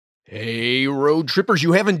Hey, road trippers,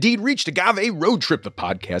 you have indeed reached Agave Road Trip, the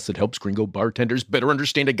podcast that helps gringo bartenders better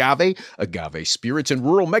understand agave spirits in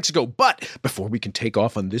rural Mexico. But before we can take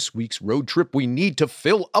off on this week's road trip, we need to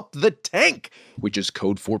fill up the tank, which is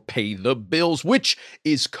code for pay the bills, which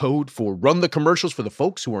is code for run the commercials for the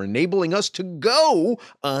folks who are enabling us to go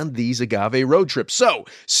on these agave road trips. So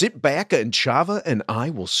sit back and Chava and I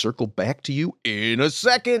will circle back to you in a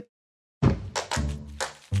second.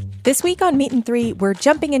 This week on Meat and Three, we're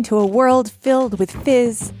jumping into a world filled with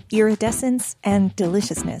fizz, iridescence, and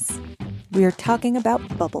deliciousness. We're talking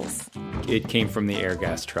about bubbles. It came from the air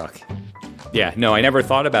gas truck. Yeah, no, I never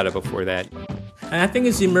thought about it before that. And I think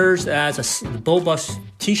it's emerged as Boba's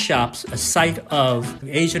tea shops, a site of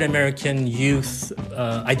Asian American youth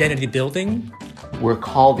identity building. We're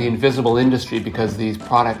called the invisible industry because these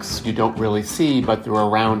products you don't really see, but they're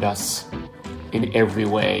around us in every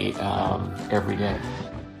way, every day.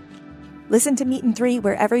 Listen to Meat and Three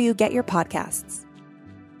wherever you get your podcasts.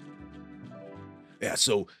 Yeah,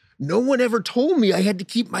 so no one ever told me I had to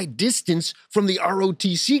keep my distance from the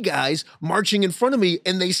ROTC guys marching in front of me,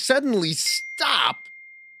 and they suddenly stop.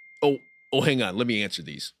 Oh, hang on. Let me answer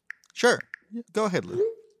these. Sure. Go ahead, Lou.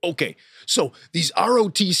 Okay, so these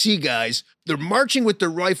ROTC guys, they're marching with their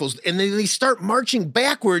rifles, and then they start marching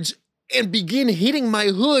backwards and begin hitting my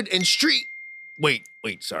hood and street. Wait,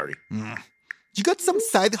 sorry. You got some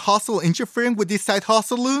side hustle interfering with this side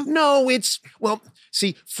hustle, Lou? No,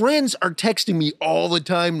 see, friends are texting me all the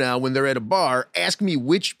time now when they're at a bar, asking me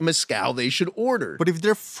which mezcal they should order. But if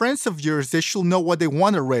they're friends of yours, they should know what they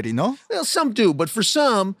want already, no? Well, some do, but for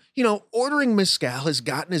some, ordering mezcal has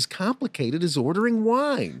gotten as complicated as ordering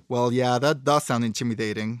wine. Well, yeah, that does sound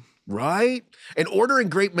intimidating. Right? And ordering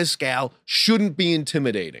great mezcal shouldn't be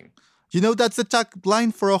intimidating. You know that's the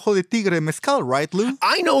tagline for Ojo de Tigre mezcal, right, Lou?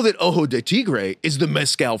 I know that Ojo de Tigre is the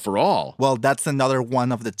mezcal for all. Well, that's another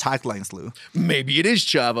one of the taglines, Lou. Maybe it is,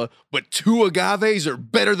 Chava, but two agaves are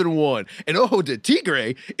better than one. And Ojo de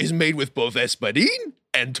Tigre is made with both espadín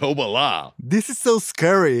and tobalá. This is so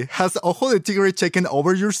scary. Has Ojo de Tigre taken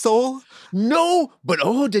over your soul? No, but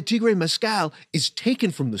Ojo de Tigre mezcal is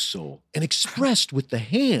taken from the soul and expressed with the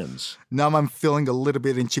hands. Now I'm feeling a little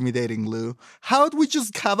bit intimidating, Lou. How'd we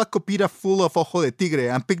just have a copita full of Ojo de Tigre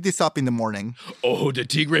and pick this up in the morning? Ojo de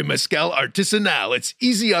Tigre mezcal artisanal. It's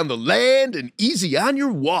easy on the land and easy on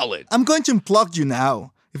your wallet. I'm going to unplug you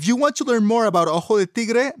now. If you want to learn more about Ojo de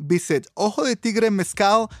Tigre, visit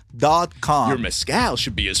ojodetigre.mezcal.com. Your mezcal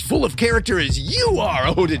should be as full of character as you are,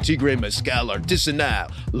 Ojo de Tigre mezcal artisanal.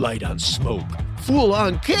 Light on smoke, full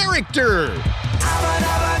on character.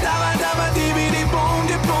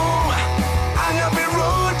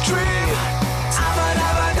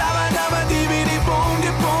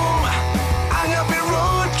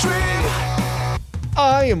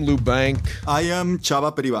 I am Lou Bank. I am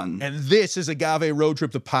Chava Periban. And this is Agave Road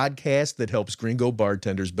Trip, the podcast that helps gringo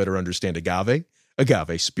bartenders better understand agave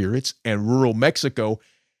spirits, and rural Mexico.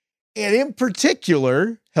 And in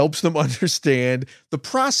particular, helps them understand the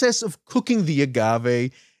process of cooking the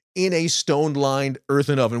agave in a stone-lined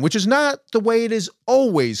earthen oven, which is not the way it is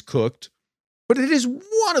always cooked, but it is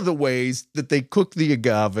one of the ways that they cook the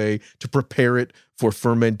agave to prepare it for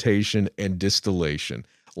fermentation and distillation.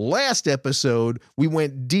 Last episode, we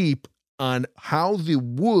went deep on how the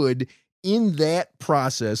wood in that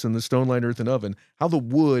process, in the stone-lined earthen oven, how the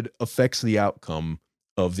wood affects the outcome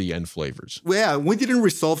of the end flavors. Well, yeah, we didn't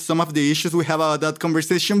resolve some of the issues we have about that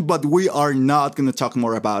conversation, but we are not going to talk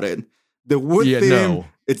more about it. The wood theme,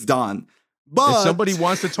 it's done. But if somebody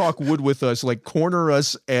wants to talk wood with us, corner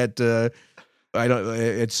us at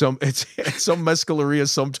some mescaleria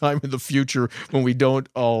sometime in the future when we don't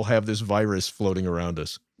all have this virus floating around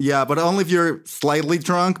us. Yeah, but only if you're slightly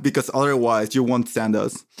drunk, because otherwise you won't stand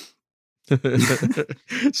us.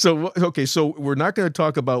 So we're not going to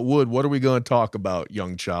talk about wood. What are we going to talk about,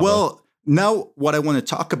 young Chava? Well, now what I want to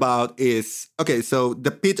talk about is, so the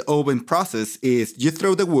pit oven process is you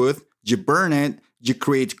throw the wood, you burn it, you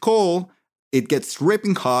create coal, it gets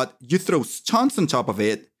ripping hot, you throw stones on top of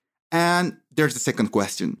it, and there's the second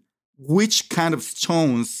question. Which kind of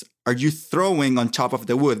stones are you throwing on top of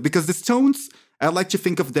the wood? Because the stones, I like to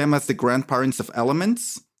think of them as the grandparents of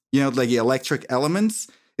elements, like the electric elements.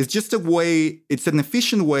 It's just it's an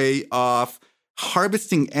efficient way of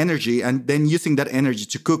harvesting energy and then using that energy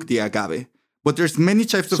to cook the agave. But there's many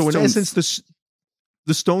types of stones. So in essence,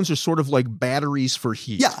 the stones are sort of like batteries for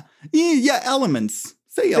heat. Yeah, elements.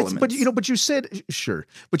 Say elements. But you said, sure.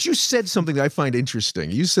 But you said something that I find interesting.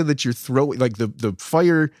 You said that you're throwing, the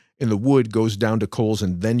fire in the wood goes down to coals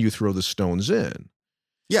and then you throw the stones in.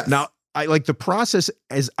 Yes. Now, I like the process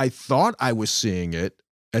as I thought I was seeing it,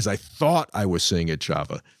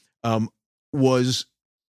 Chava. was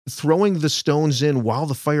throwing the stones in while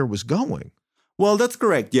the fire was going. Well, that's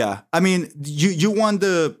correct. Yeah, I mean, you want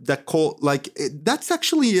the coal, like that's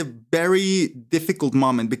actually a very difficult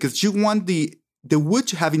moment because you want the wood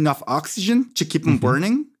to have enough oxygen to keep on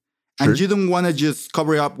burning, and you don't want to just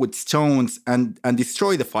cover it up with stones and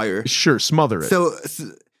destroy the fire. Sure, smother it. So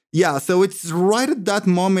it's right at that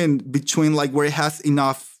moment between like where it has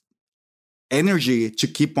enough energy to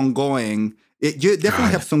keep on going. You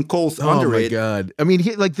definitely have some coals under it. Oh my God. I mean,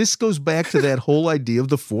 this goes back to that whole idea of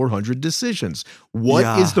the 400 decisions.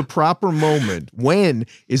 What is the proper moment? When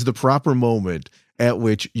is the proper moment at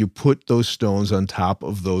which you put those stones on top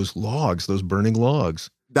of those logs, those burning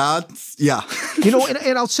logs? That's,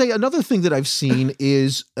 and I'll say another thing that I've seen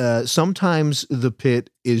is sometimes the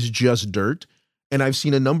pit is just dirt. And I've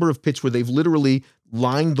seen a number of pits where they've literally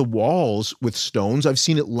lined the walls with stones. I've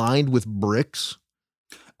seen it lined with bricks.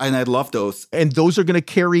 And I love those. And those are going to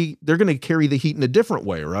carry the heat in a different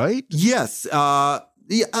way, right? Yes. I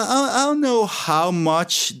don't know how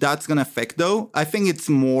much that's going to affect, though. I think it's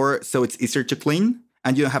more so it's easier to clean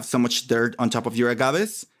and you don't have so much dirt on top of your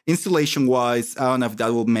agaves. Installation-wise, I don't know if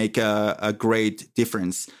that will make a great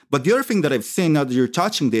difference. But the other thing that I've seen, now that you're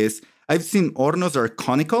touching this, I've seen hornos that are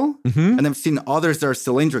conical, and I've seen others that are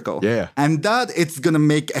cylindrical. Yeah. And that it's going to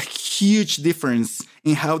make a huge difference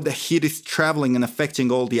in how the heat is traveling and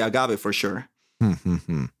affecting all the agave for sure.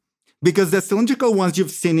 Because the cylindrical ones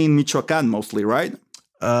you've seen in Michoacan mostly, right?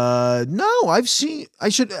 No, I've seen, I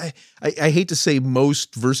hate to say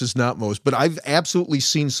most versus not most, but I've absolutely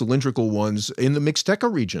seen cylindrical ones in the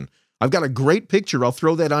Mixteca region. I've got a great picture. I'll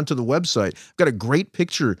throw that onto the website. I've got a great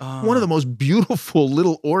picture. One of the most beautiful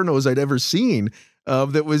little hornos I'd ever seen.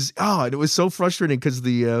 That was and it was so frustrating because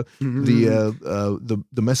the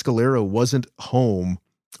Mescalero wasn't home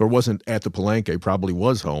or wasn't at the Palenque. Probably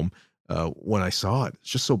was home when I saw it. It's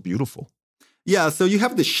just so beautiful. Yeah. So you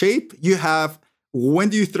have the shape. You have when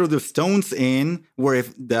do you throw the stones in? Where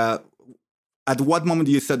at what moment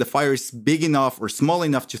do you set the fire is big enough or small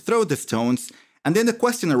enough to throw the stones? And then the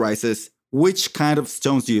question arises, which kind of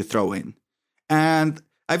stones do you throw in? And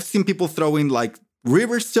I've seen people throw in like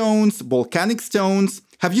river stones, volcanic stones.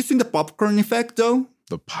 Have you seen the popcorn effect though?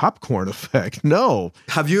 The popcorn effect? No.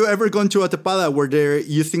 Have you ever gone to a tapada where they're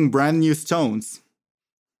using brand new stones?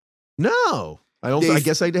 No. I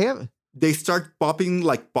guess I haven't. They start popping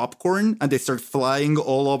like popcorn and they start flying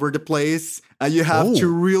all over the place. And you have to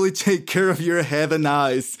really take care of your head and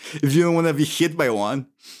eyes if you don't want to be hit by one.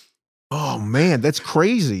 Oh, man, that's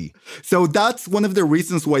crazy. So that's one of the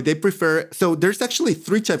reasons why they prefer. So there's actually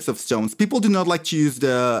 3 types of stones. People do not like to use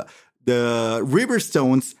the river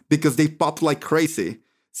stones because they pop like crazy.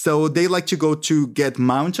 So they like to go to get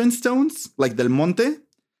mountain stones like Del Monte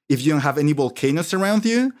if you don't have any volcanoes around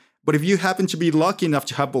you. But if you happen to be lucky enough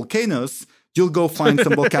to have volcanoes, you'll go find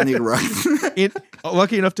some volcanic rocks.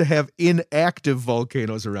 Lucky enough to have inactive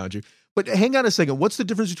volcanoes around you. But hang on a second. What's the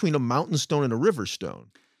difference between a mountain stone and a river stone?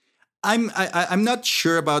 I'm not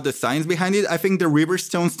sure about the science behind it. I think the river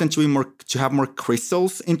stones tend to have more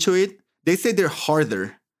crystals into it. They say they're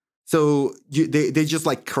harder, so they just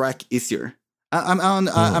like crack easier.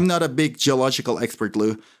 I'm not a big geological expert,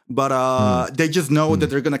 Lou, but they just know that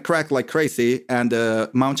they're gonna crack like crazy, and the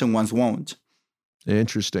mountain ones won't.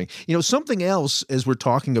 Interesting. Something else as we're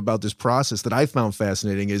talking about this process that I found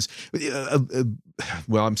fascinating is,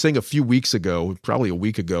 well, I'm saying a few weeks ago, probably a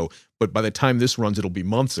week ago, but by the time this runs, it'll be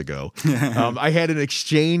months ago. I had an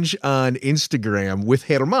exchange on Instagram with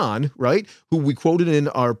Herman, right, who we quoted in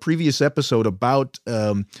our previous episode about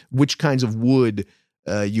which kinds of wood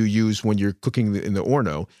you use when you're cooking in the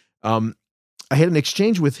horno. I had an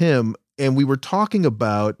exchange with him, and we were talking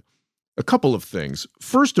about a couple of things.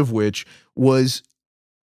 First of which was,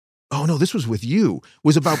 oh no, this was with you,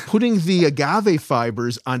 was about putting the agave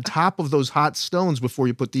fibers on top of those hot stones before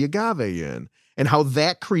you put the agave in, and how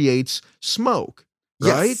that creates smoke,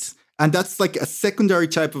 right? Yes. And that's like a secondary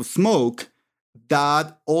type of smoke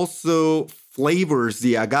that also flavors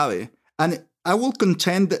the agave. And I will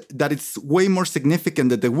contend that it's way more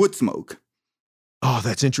significant than the wood smoke. Oh,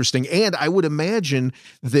 that's interesting. And I would imagine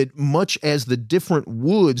that much as the different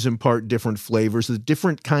woods impart different flavors, the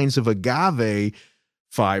different kinds of agave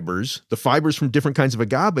fibers, the fibers from different kinds of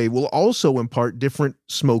agave will also impart different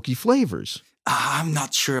smoky flavors. I'm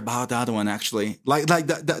not sure about that one, actually. Like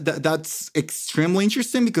that's extremely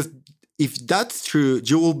interesting, because if that's true,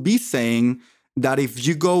 you will be saying that if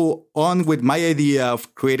you go on with my idea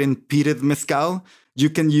of creating pitted mezcal, you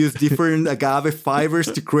can use different agave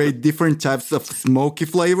fibers to create different types of smoky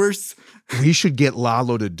flavors. We should get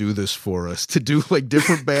Lalo to do this for us, to do like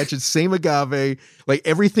different batches, same agave, like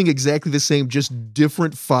everything exactly the same, just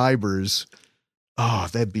different fibers. Oh,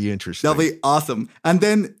 that'd be interesting. That'll be awesome. And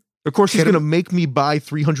then, of course, he's going to make me buy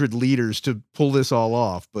 300 liters to pull this all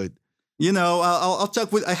off, but you know, I'll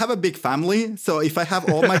talk with. I have a big family, so if I have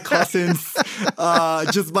all my cousins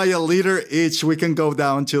just buy a liter each, we can go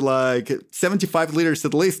down to like 75 liters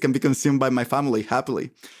at least can be consumed by my family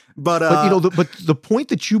happily. But you know, the point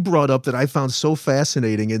that you brought up that I found so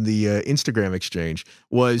fascinating in the Instagram exchange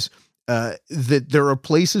was that there are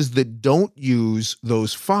places that don't use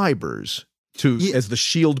those fibers as the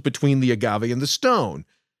shield between the agave and the stone.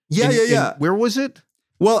 Yeah. Where was it?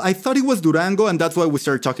 Well, I thought it was Durango, and that's why we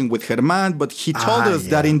started talking with Germán, but he told us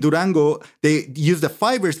that in Durango, they use the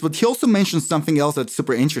fibers, but he also mentioned something else that's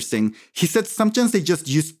super interesting. He said sometimes they just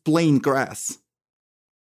use plain grass.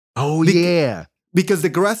 Oh, yeah. Because the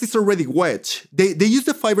grass is already wet. They use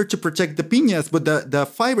the fiber to protect the piñas, but the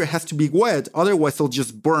fiber has to be wet, otherwise it'll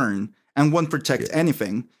just burn and won't protect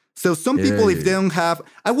anything. So some people, if they don't have,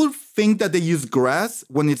 I would think that they use grass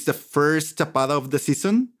when it's the first tapada of the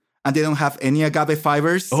season, and they don't have any agave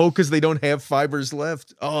fibers. Oh, because they don't have fibers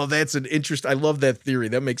left. Oh, that's an interest. I love that theory.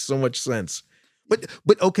 That makes so much sense. But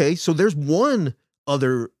okay, so there's one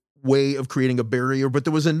other way of creating a barrier, but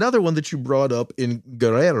there was another one that you brought up in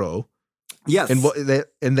Guerrero. Yes.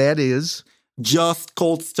 And that is? Just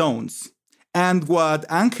cold stones. And what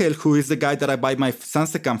Angel, who is the guy that I buy my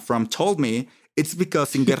Sansecan from, told me, it's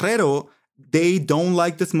because in Guerrero, they don't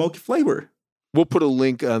like the smoky flavor. We'll put a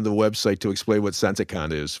link on the website to explain what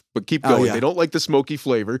Sansecan is. But keep going. They don't like the smoky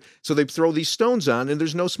flavor, so they throw these stones on and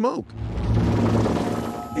there's no smoke.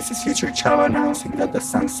 This is Future Chava announcing that the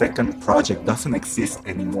Sansecan project doesn't exist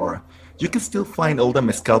anymore. You can still find all the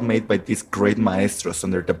mezcal made by these great maestros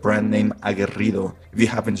under the brand name Aguerrido if you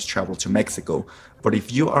happen to travel to Mexico. But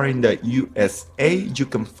if you are in the USA, you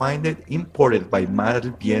can find it imported by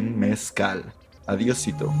Mal Bien Mezcal.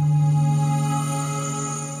 Adiosito.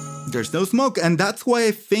 There's no smoke, and that's why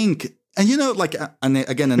I think, and you know, like, and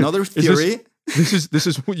again, another theory. This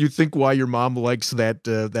is what you think why your mom likes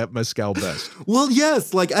that mezcal best. Well,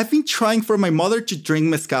 yes, like I've been trying for my mother to drink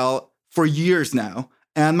mezcal for years now,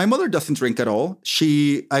 and my mother doesn't drink at all.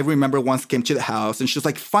 I remember once came to the house, and she's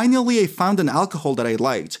like, "Finally, I found an alcohol that I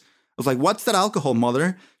liked." I was like, "What's that alcohol,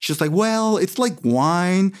 mother?" She's like, "Well, it's like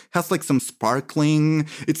wine, has like some sparkling.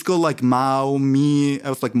 It's called like Mao Mi." I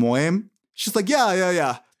was like, "Moem." She's like,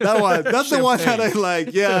 yeah. That one. That's the one that I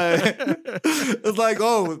like. Yeah. It's like,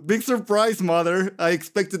 oh, big surprise, mother. I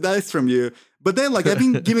expected this from you. But then, like, I've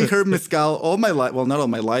been giving her mezcal all my life. Well, not all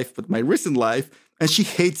my life, but my recent life. And she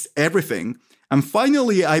hates everything. And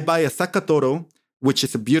finally, I buy a Sacatoro, which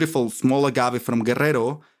is a beautiful small agave from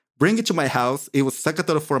Guerrero, bring it to my house. It was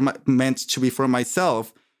Sacatoro meant to be for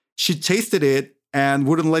myself. She tasted it and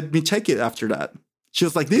wouldn't let me take it after that. She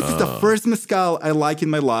was like, this is the first mezcal I like in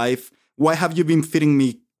my life. Why have you been feeding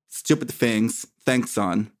me stupid things? Thanks,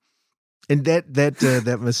 son. And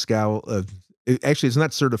that mezcal, actually, it's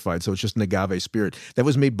not certified, so it's just an agave spirit. That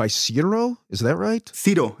was made by Ciro, is that right?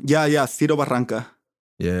 Ciro, yeah, Ciro Barranca.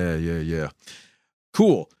 Yeah.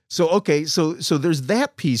 Cool. So okay, so there's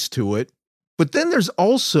that piece to it, but then there's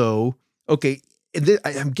also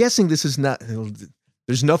I'm guessing this is not.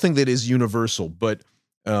 There's nothing that is universal, but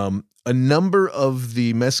a number of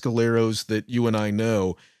the mezcaleros that you and I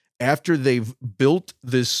know, after they've built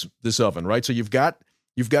this oven, right? So you've got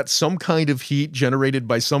some kind of heat generated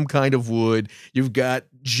by some kind of wood. You've got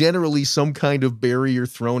generally some kind of barrier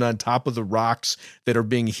thrown on top of the rocks that are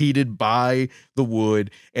being heated by the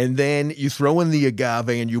wood. And then you throw in the agave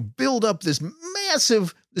and you build up this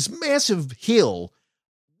massive hill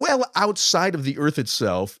well outside of the earth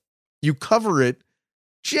itself. You cover it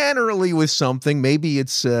generally with something. Maybe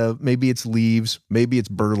it's leaves, maybe it's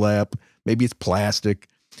burlap, maybe it's plastic.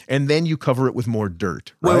 And then you cover it with more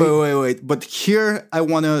dirt, right? Wait. But here I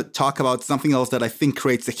want to talk about something else that I think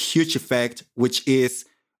creates a huge effect, which is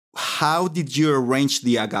how did you arrange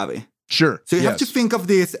the agave? Sure. So you have to think of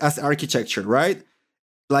this as architecture, right?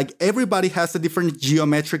 Like everybody has a different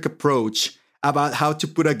geometric approach about how to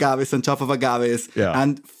put agaves on top of agaves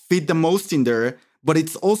and fit the most in there. But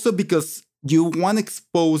it's also because you want to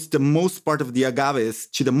expose the most part of the agaves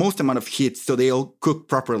to the most amount of heat so they'll cook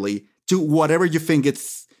properly to whatever you think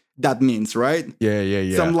that means, right?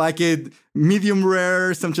 Yeah. Some like it medium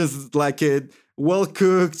rare, some just like it well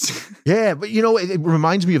cooked. Yeah, but you know, it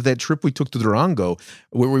reminds me of that trip we took to Durango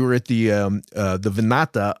where we were at the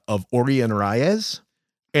Venata of Origen Reyes.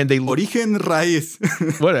 And they Origen Reyes.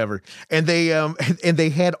 Whatever. And they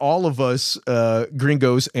had all of us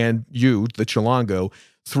gringos and you, the Chilango,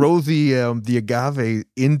 throw the agave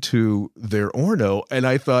into their Orno, and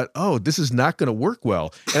I thought, oh, this is not going to work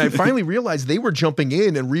well. And I finally realized they were jumping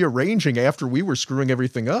in and rearranging after we were screwing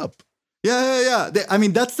everything up. Yeah. I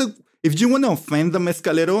mean, that's if you want to offend the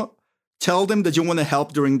mezcalero, tell them that you want to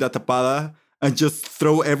help during the tapada and just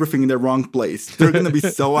throw everything in the wrong place. They're going to be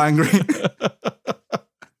so angry.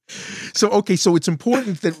 So it's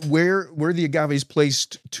important that where the agave is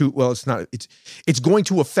placed it's going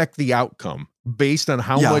to affect the outcome based on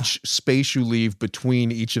how much space you leave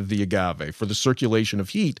between each of the agave for the circulation of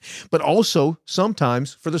heat, but also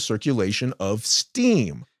sometimes for the circulation of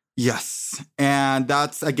steam. Yes, and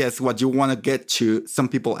that's, I guess, what you want to get to. Some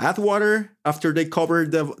people add water after they cover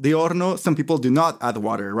the horno. Some people do not add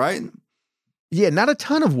water, right? Yeah, not a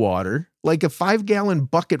ton of water, like a 5-gallon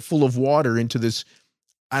bucket full of water into this.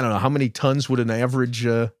 I don't know, how many tons would an average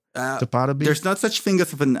tapada be? There's not such thing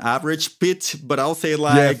as an average pit, but I'll say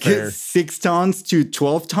like 6 tons to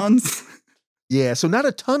 12 tons. Yeah, so not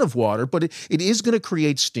a ton of water, but it is going to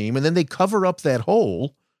create steam, and then they cover up that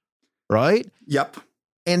hole, right? Yep.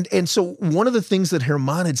 And so one of the things that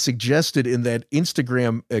Germán had suggested in that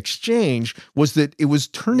Instagram exchange was that it was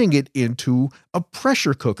turning it into a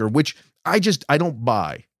pressure cooker, which I don't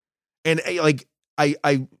buy. And I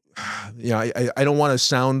don't want to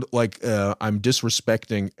sound like I'm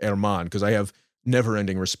disrespecting Germán, because I have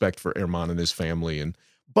never-ending respect for Germán and his family,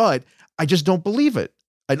 but I just don't believe it.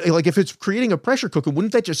 Like, if it's creating a pressure cooker,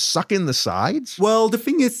 wouldn't that just suck in the sides? Well, the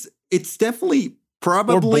thing is, it's definitely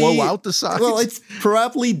probably or blow out the sides. Well, it's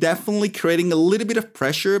probably definitely creating a little bit of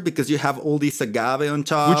pressure because you have all these agave on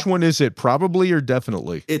top. Which one is it? Probably or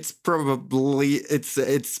definitely? It's probably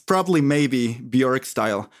maybe Bjork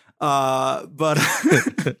style. But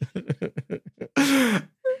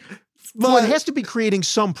well, it has to be creating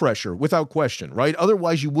some pressure without question, right?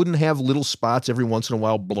 Otherwise, you wouldn't have little spots every once in a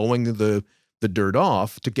while blowing the dirt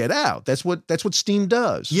off to get out. That's what steam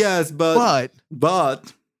does. Yes, but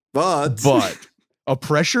a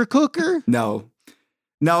pressure cooker? No.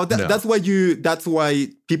 That's why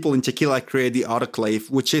people in tequila create the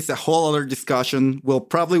autoclave, which is a whole other discussion. We'll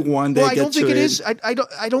probably one day I don't think it is. I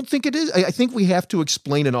don't think it is. I think we have to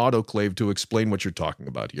explain an autoclave to explain what you're talking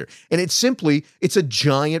about here. And it's a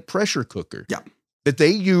giant pressure cooker. Yeah. That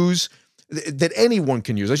they use, that anyone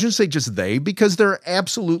can use. I shouldn't say just they, because there are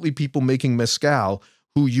absolutely people making mezcal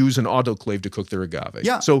who use an autoclave to cook their agave.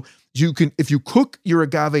 Yeah. So if you cook your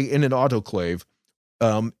agave in an autoclave,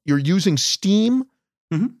 you're using steam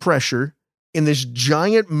pressure in this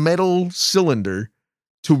giant metal cylinder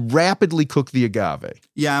to rapidly cook the agave.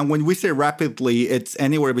 Yeah, and when we say rapidly, it's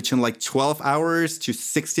anywhere between like 12 hours to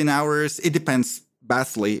 16 hours. It depends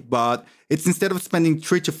vastly, but it's instead of spending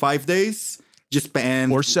 3 to 5 days, just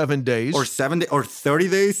spend... Or 7 days. Or 30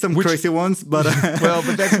 days, crazy ones, but... Well,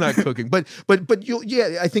 but that's not cooking. But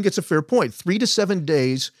I think it's a fair point. 3 to 7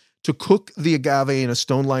 days to cook the agave in a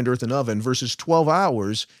stone-lined earthen oven versus 12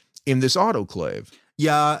 hours in this autoclave.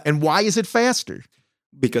 Yeah. And why is it faster?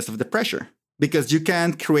 Because of the pressure. Because you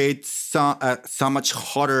can create so much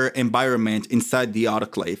hotter environment inside the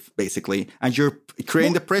autoclave, basically. And you're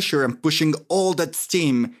creating the pressure and pushing all that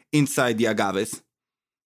steam inside the agaves.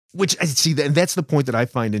 Which, I see, and that's the point that I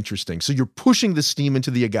find interesting. So you're pushing the steam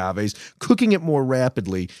into the agaves, cooking it more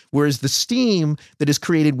rapidly, whereas the steam that is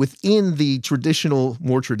created within the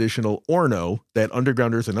more traditional Orno, that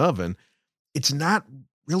underground earthen oven, it's not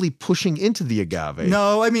really pushing into the agave.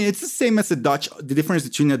 No, I mean, it's the same as the difference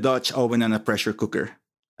between a Dutch oven and a pressure cooker,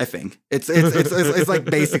 I think. It's like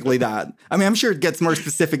basically that. I mean, I'm sure it gets more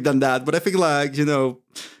specific than that, but I think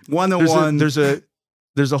 101...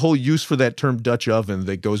 There's a whole use for that term Dutch oven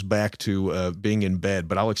that goes back to being in bed,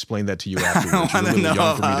 but I'll explain that to you afterwards. I want to know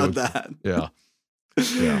about that. Yeah.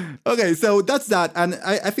 Yeah. Okay, so that's that. And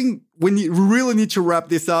I think we really need to wrap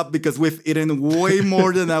this up because we've eaten way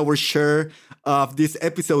more than our share of this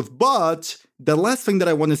episode. But the last thing that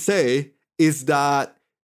I want to say is that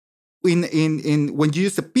when you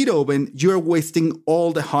use a pit oven, you're wasting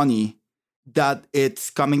all the honey that it's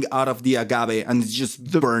coming out of the agave and it's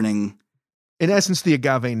just burning. In essence, the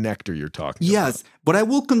agave nectar you're talking about. Yes, but I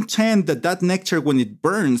will contend that nectar, when it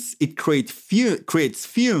burns, it creates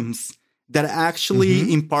fumes that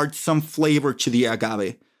actually impart some flavor to the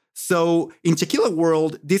agave. So in tequila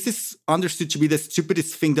world, this is understood to be the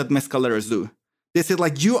stupidest thing that mezcaleros do. They say,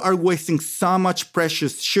 like, you are wasting so much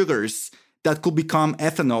precious sugars that could become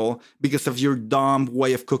ethanol because of your dumb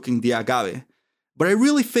way of cooking the agave. But I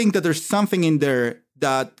really think that there's something in there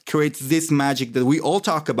that creates this magic that we all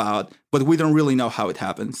talk about, but we don't really know how it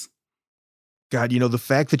happens. God, the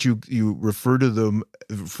fact that you refer to them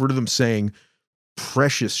saying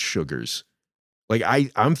precious sugars,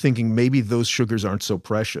 Like I'm thinking maybe those sugars aren't so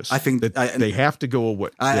precious. I think that they have to go away.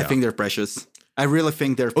 I think they're precious. I really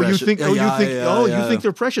think they're precious. You think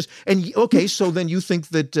they're precious. And okay, so then you think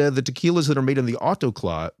that the tequilas that are made in the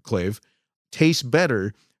autoclave taste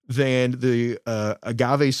better than the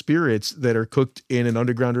agave spirits that are cooked in an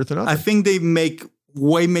underground earthen oven. I think they make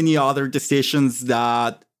way many other decisions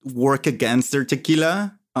that work against their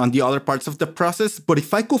tequila on the other parts of the process. But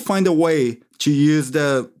if I could find a way to use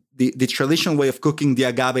the traditional way of cooking the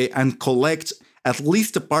agave and collect at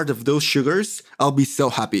least a part of those sugars, I'll be so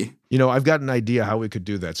happy. You know, I've got an idea how we could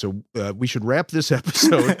do that. So we should wrap this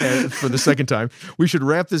episode for the second time. We should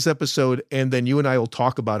wrap this episode, and then you and I will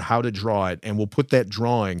talk about how to draw it, and we'll put that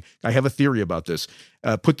drawing. I have a theory about this.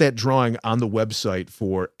 Put that drawing on the website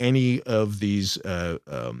for any of these,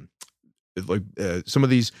 some of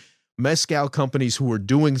these mezcal companies who are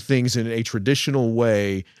doing things in a traditional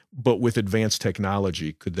way, but with advanced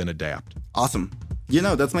technology, could then adapt. Awesome. You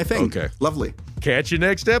know, that's my thing. Okay. Lovely. Catch you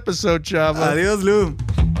next episode, Chava. Adios, Lou.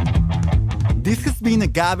 This has been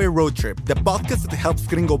Agave Road Trip, the podcast that helps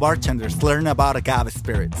gringo bartenders learn about agave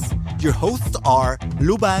spirits. Your hosts are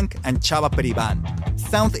Lou Bank and Chava Periban.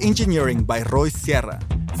 Sound engineering by Roy Sierra.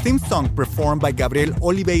 Theme song performed by Gabriel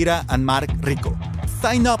Oliveira and Mark Rico.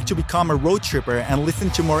 Sign up to become a road tripper and listen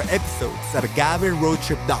to more episodes at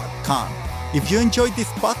agaveroadtrip.com. If you enjoyed this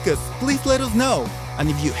podcast, please let us know. And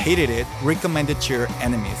if you hated it, recommend it to your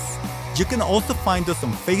enemies. You can also find us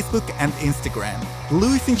on Facebook and Instagram.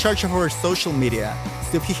 Lou is in charge of our social media,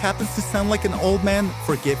 so if he happens to sound like an old man,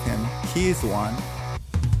 forgive him. He is one.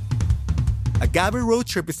 Agave Road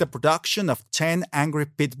Trip is a production of 10 Angry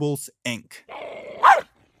Pitbulls, Inc.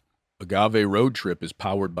 Agave Road Trip is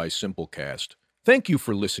powered by Simplecast. Thank you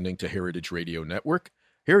for listening to Heritage Radio Network.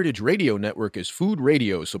 Heritage Radio Network is food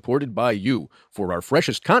radio supported by you. For our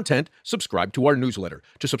freshest content, subscribe to our newsletter.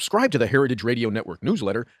 To subscribe to the Heritage Radio Network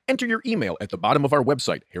newsletter, enter your email at the bottom of our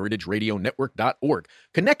website, heritageradionetwork.org.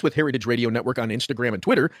 Connect with Heritage Radio Network on Instagram and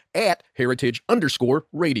Twitter at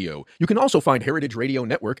heritage_radio. You can also find Heritage Radio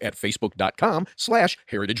Network at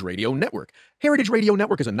facebook.com/Heritage Radio Network. Heritage Radio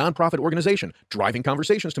Network is a nonprofit organization driving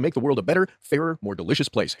conversations to make the world a better, fairer, more delicious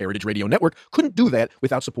place. Heritage Radio Network couldn't do that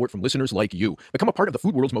without support from listeners like you. Become a part of the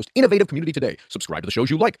food world's most innovative community today. Subscribe to the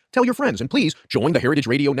shows you like, tell your friends, and please join the Heritage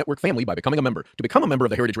Radio Network family by becoming a member. To become a member of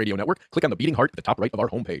the Heritage Radio Network, click on the beating heart at the top right of our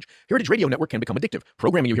homepage. Heritage Radio Network can become addictive.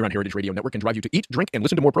 Programming you here on Heritage Radio Network can drive you to eat, drink, and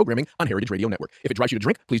listen to more programming on Heritage Radio Network. If it drives you to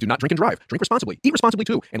drink, please do not drink and drive. Drink responsibly. Eat responsibly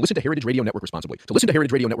too, and listen to Heritage Radio Network responsibly. To listen to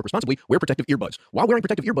Heritage Radio Network responsibly, wear protective earbuds. While wearing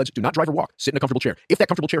protective earbuds, do not drive or walk. Sit in a comfortable chair. If that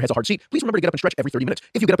comfortable chair has a hard seat, please remember to get up and stretch every 30 minutes.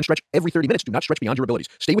 If you get up and stretch every 30 minutes, do not stretch beyond your abilities.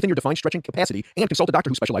 Stay within your defined stretching capacity and consult a doctor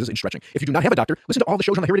who specializes in stretching. If you do not have a doctor, listen to all the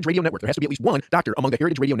shows on the Heritage Radio Network. There has to be at least one doctor among the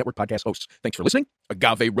Heritage Radio Network podcast hosts. Thanks for listening.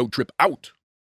 Agave Road Trip out.